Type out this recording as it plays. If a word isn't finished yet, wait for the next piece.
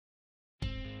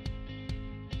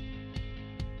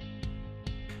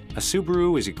a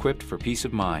Subaru is equipped for peace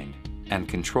of mind and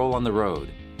control on the road.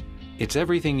 It's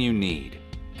everything you need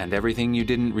and everything you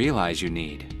didn't realize you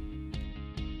need.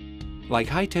 Like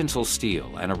high-tensile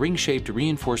steel and a ring-shaped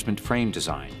reinforcement frame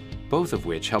design, both of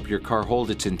which help your car hold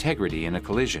its integrity in a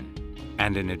collision.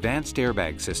 And an advanced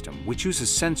airbag system which uses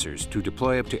sensors to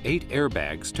deploy up to 8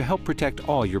 airbags to help protect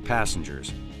all your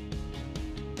passengers.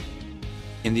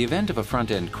 In the event of a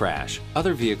front-end crash,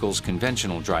 other vehicles'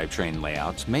 conventional drivetrain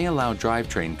layouts may allow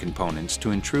drivetrain components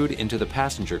to intrude into the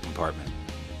passenger compartment.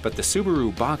 But the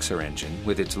Subaru Boxer engine,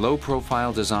 with its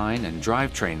low-profile design and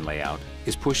drivetrain layout,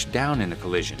 is pushed down in a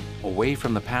collision, away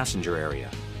from the passenger area.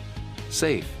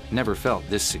 Safe never felt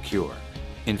this secure.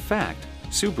 In fact,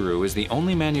 Subaru is the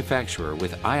only manufacturer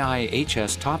with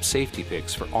IIHS top safety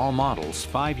picks for all models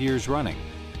 5 years running.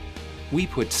 We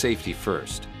put safety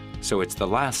first, so it's the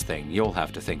last thing you'll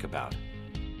have to think about.